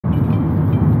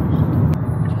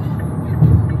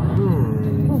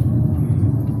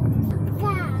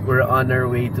we're on our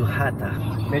way to Hatta.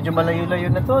 Medyo malayo-layo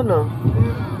na to, no?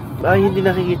 Hindi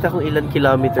nakikita kung ilan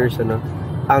kilometers, ano?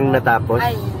 Ang natapos.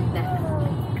 Ay, hindi.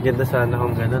 Ganda sana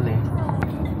kung ganun, eh.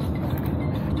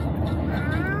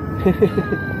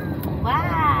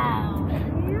 Wow!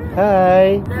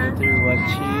 Hi! Thank you for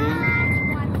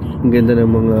watching. Ang ganda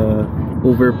ng mga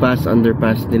overpass,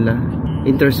 underpass nila.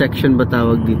 Intersection ba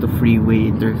tawag dito? Freeway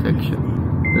intersection.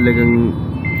 Talagang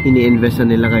ini-invest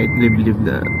na nila kahit liblib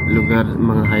na lugar,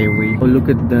 mga highway. Oh, look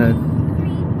at that.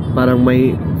 Parang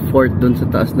may fort doon sa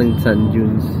taas ng sand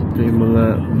dunes. Ito yung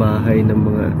mga bahay ng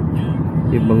mga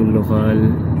ibang lokal.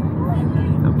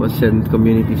 Tapos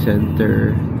community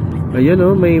center. Ayan,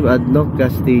 oh, may Adnoc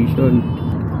gas station.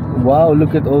 Wow,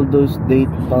 look at all those date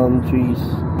palm trees.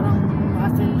 Parang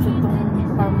asenso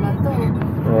tong farm na to.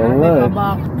 Oo nga.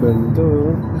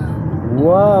 Ganito.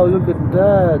 Wow, look at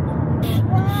that.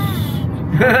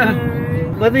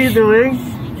 What are you doing?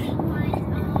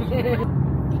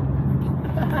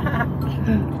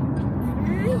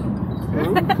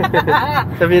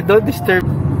 Sabi, don't disturb.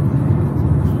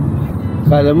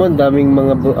 Kala mo, ang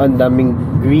daming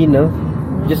green, no?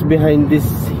 Just behind this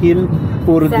hill,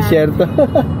 puro disyerto.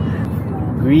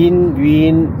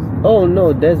 Green. Oh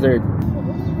no, desert.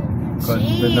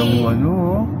 Ganda ng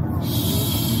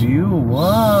view.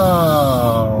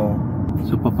 Wow!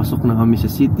 So papasok na kami sa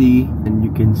city and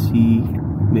you can see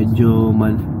medyo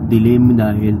dilim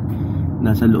dahil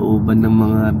nasa looban ng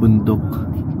mga bundok.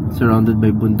 Surrounded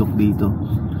by bundok dito.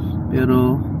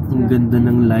 Pero ang ganda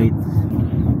ng light.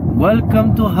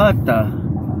 Welcome to Hatta,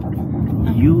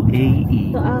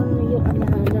 UAE. Ito ang yung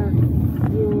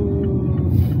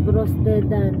yung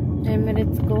Brosdedan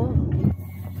Emirates ko.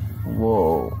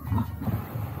 Wow.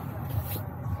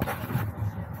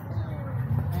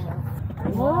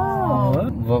 Wow.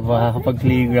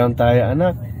 Makakapag-playground tayo,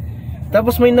 anak.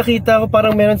 Tapos may nakita ko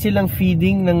parang meron silang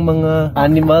feeding ng mga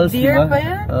animals, deer diba? Pa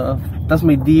yan? Tapos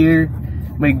may deer,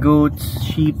 may goats,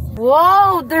 sheep.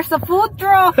 Wow! There's a food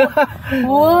truck!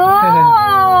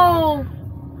 Wow!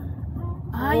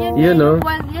 Yan no?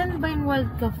 Yan ba yung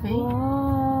Wild Cafe?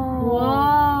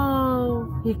 Wow!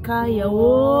 Hikaya.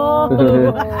 Wow!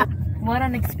 What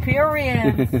an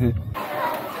experience!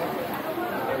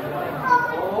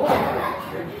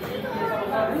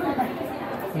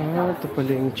 Ito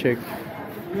pala yung check.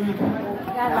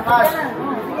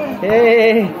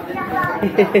 Hey!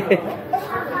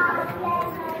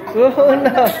 Oh,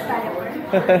 no!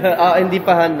 Hindi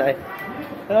pa hanay.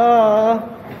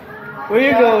 Where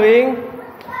you going?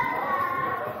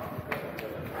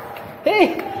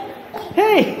 Hey!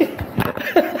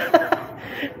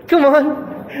 Come on!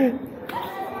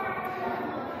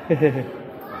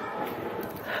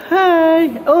 Hi!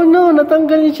 Oh no!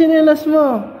 Natanggal yung tsinelas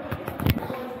mo!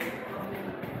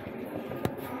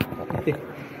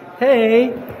 Hey!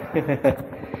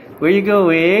 Where you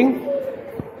going?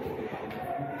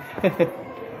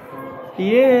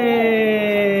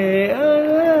 Yay!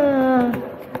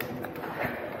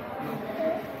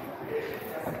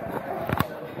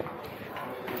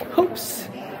 Oops!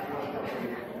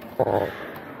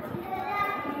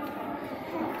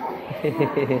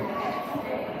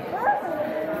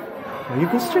 You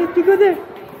go straight, you go there.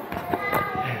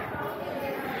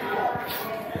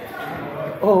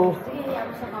 Oh.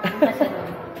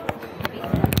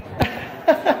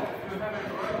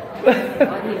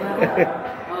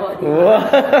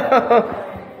 Wow.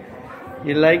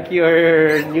 You like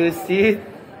your new seat?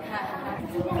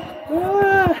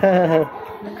 Wow.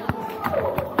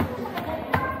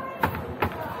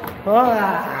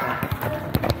 Wow.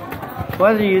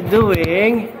 What are you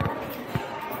doing?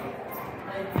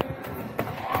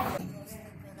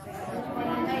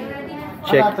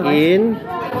 Check in.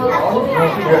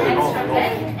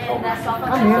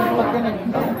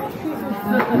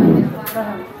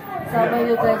 Sabay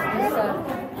you guys this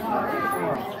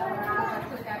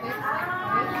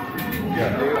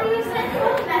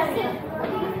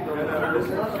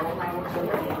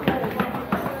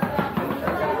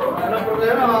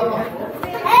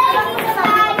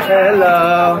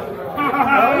Hello.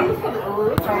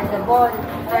 Chargeable.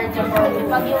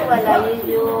 Pag yung wala, yun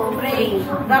yung ray.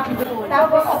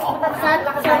 Tapos, pag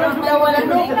wala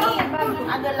nung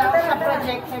ano lang sa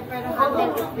project, pero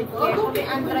handle it with care. Kung may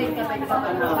Android ka, pwede ka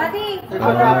pala. Buddy,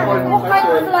 mukha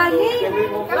mo lagi.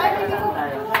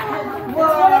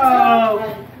 Wow.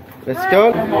 Let's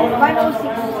go. 106.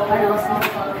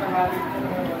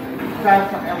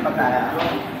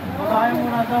 Kaya mo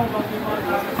na daw.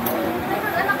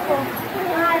 Anak ko.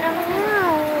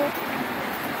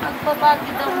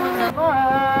 Magpapagi daw muna.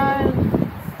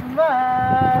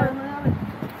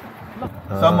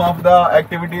 Some of the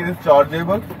activities is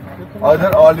chargeable.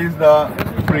 Other all is the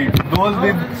free. Those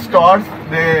with stars,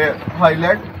 they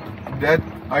highlight that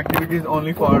activity is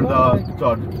only for the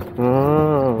start.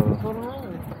 Oh.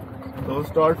 So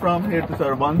start from here to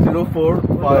sir 104, 5,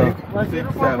 6,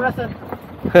 7.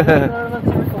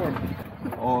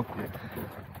 Okay.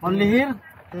 Only here?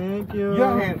 Thank you.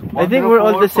 Yeah, here. I think we're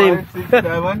all the same. 5, 6,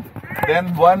 7.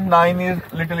 Then 1, 9 is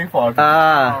literally far.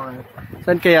 Ah.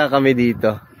 Saan kaya kami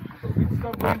dito?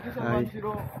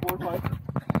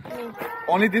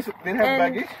 Only this, they have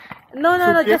baggage? No,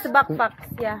 Suitcase? just backpacks,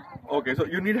 yeah. Okay, so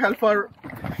you need help for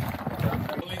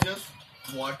only just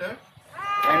water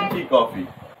and tea coffee.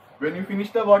 When you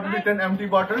finish the water with an empty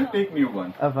bottle, take new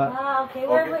one. Ah, okay.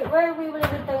 Okay. Where we will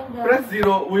return the... Press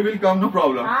 0, we will come, no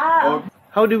problem. Ah. Okay.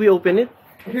 How do we open it?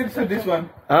 Here's this one.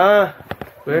 Ah.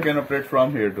 You Where? can operate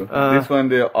from here too. Ah. This one,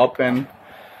 they up and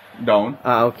down.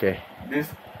 Ah, okay. This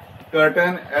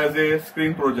curtain as a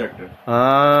screen projector.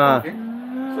 Ah. Okay.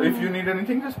 So if you need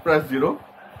anything, just press 0.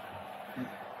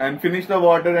 And finish the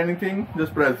water, anything,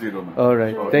 just press 0.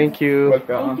 Alright. Thank you.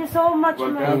 Welcome. Thank you so much,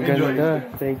 Welcome. ma'am. Ang Enjoy. ganda.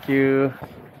 Thank you.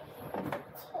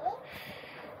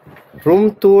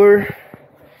 Room tour.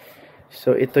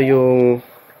 So, ito yung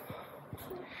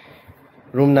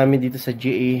room namin dito sa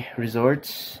GA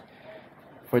Resorts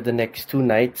for the next 2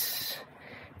 nights.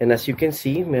 And as you can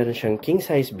see, meron siyang king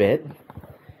size bed.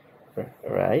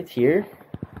 Right here.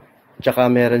 Tsaka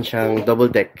meron siyang double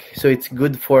deck. So, it's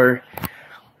good for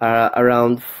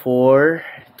around 4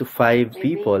 to 5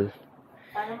 people.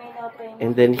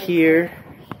 And then here,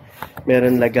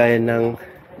 meron lagayan ng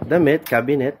damit,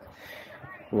 cabinet.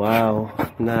 Wow,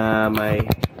 na may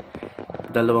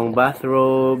dalawang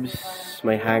bathrobes,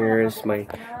 may hangers, may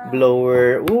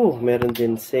blower. Ooh, meron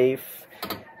din safe.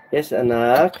 Yes,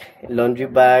 anak.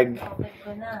 Laundry bag.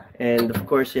 And of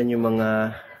course, yan yung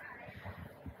mga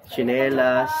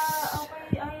chinelas,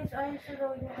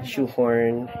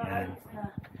 shoehorn. Yan.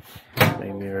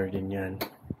 May mirror din yan.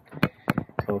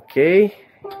 Okay.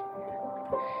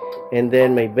 And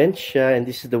then may bench siya, and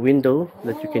this is the window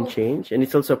that you can change. And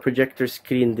it's also a projector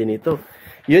screen din ito.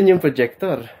 Yun yung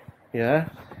projector. Yeah.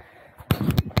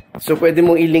 So pwede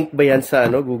mong i-link ba yan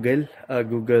sa Google?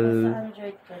 Google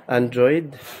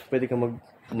Android. Pwede ka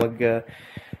mag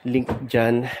link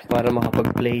dyan para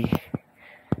makapag-play.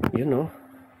 Yun, no?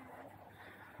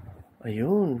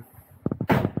 Ayun.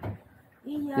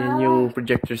 Yan yung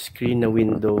projector screen na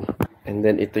window. And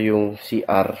then ito yung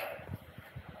CR.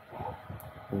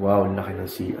 Wow, ang laki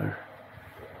ng CR.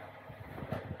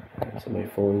 So may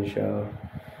phone siya.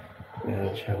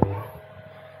 Meron siyang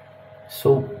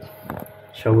soap,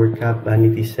 shower cap,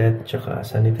 vanity set, tsaka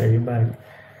sanitary bag,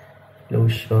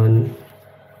 lotion.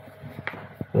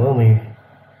 Wow, may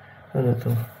ano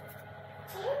to?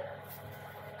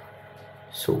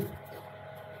 Soap.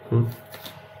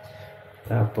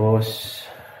 Tapos,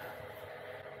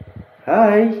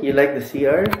 hi! You like the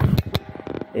CR?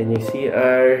 And yung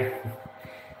CR,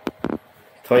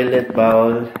 toilet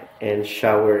bowl, and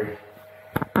shower.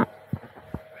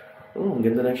 Oh, ang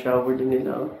ganda ng shower din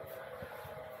nila.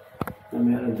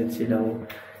 Meron din silang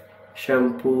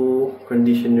shampoo,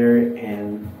 conditioner,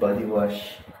 and body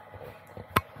wash.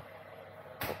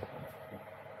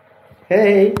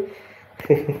 Hey!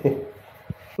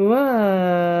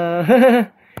 Wow!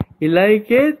 You like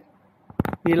it?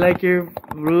 You like your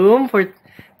room for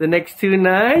the next 2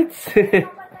 nights?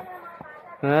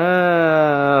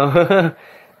 Wow!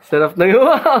 Sarap ng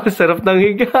sarap ng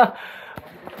higa.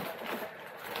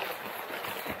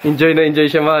 Enjoy na enjoy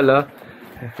siya, mahal, oh.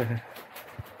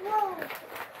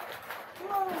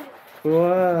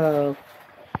 Wow.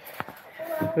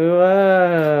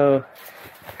 Wow.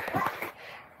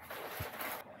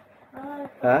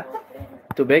 Ha?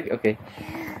 Tubig? Okay.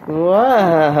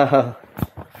 Wow.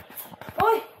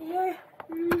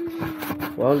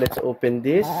 Wow, let's open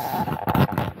this.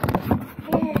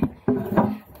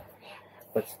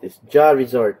 What's this? Ja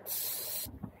Resorts.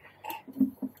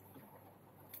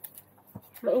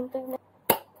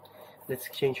 Let's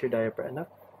change your diaper, anak.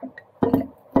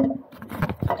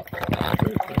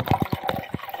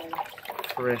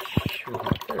 Fresh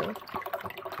water.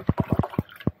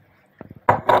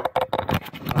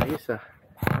 Ayos, ah.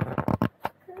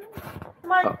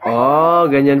 Oh,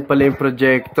 ganyan pala yung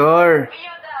projector.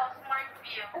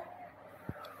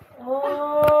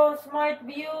 Oh, smart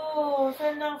view.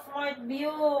 Saan ang smart view?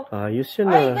 Ayos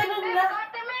yun, Ay, ah. ganun lang.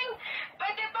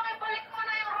 Pwede ba ibalik mo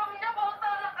na yung room niya? Baka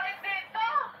talak kayo dito.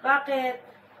 Bakit?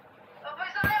 Abay,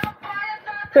 sa kayo magbayad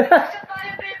natin. Kasi tayo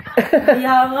dito.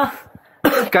 Kaya nga.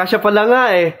 Kasya pala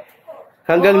nga eh.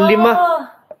 Hanggang 5. Okay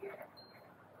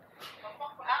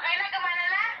na, gumana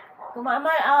na?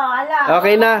 Ala.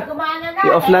 Okay na. Gumana na.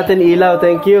 I-off natin ilaw.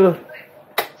 Thank you.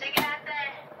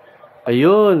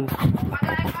 Ayun.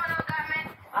 Pagaling mo ng gamit.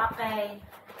 Okay.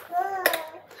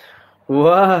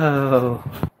 Wow.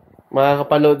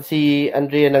 Makakapanood si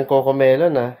Andrea ng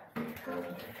Cocomelon, ah.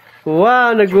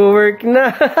 Wow, nag-work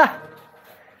na.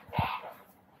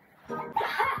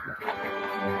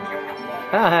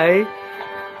 Hi.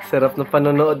 Sarap na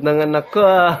panonood ng anak ko,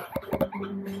 ah.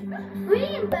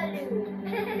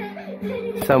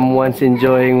 Someone's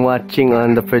enjoying watching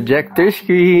on the projector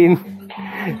screen.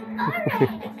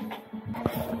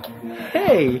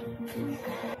 Hey,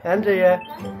 Andrea.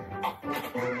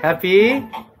 Happy?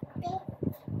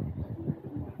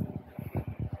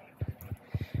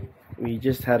 We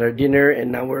just had our dinner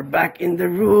and now we're back in the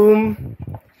room.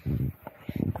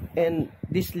 And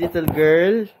this little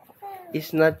girl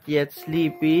is not yet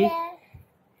sleepy.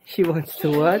 She wants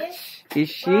to watch.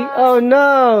 Is she? Oh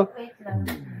no! Wait lang.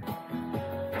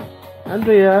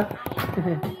 Andrea.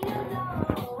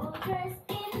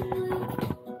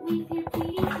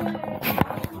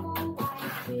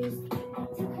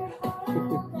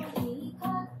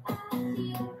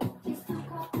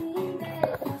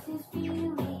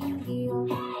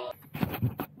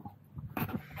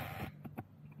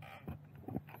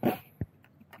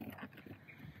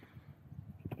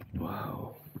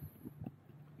 Wow.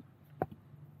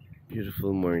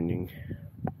 Beautiful morning.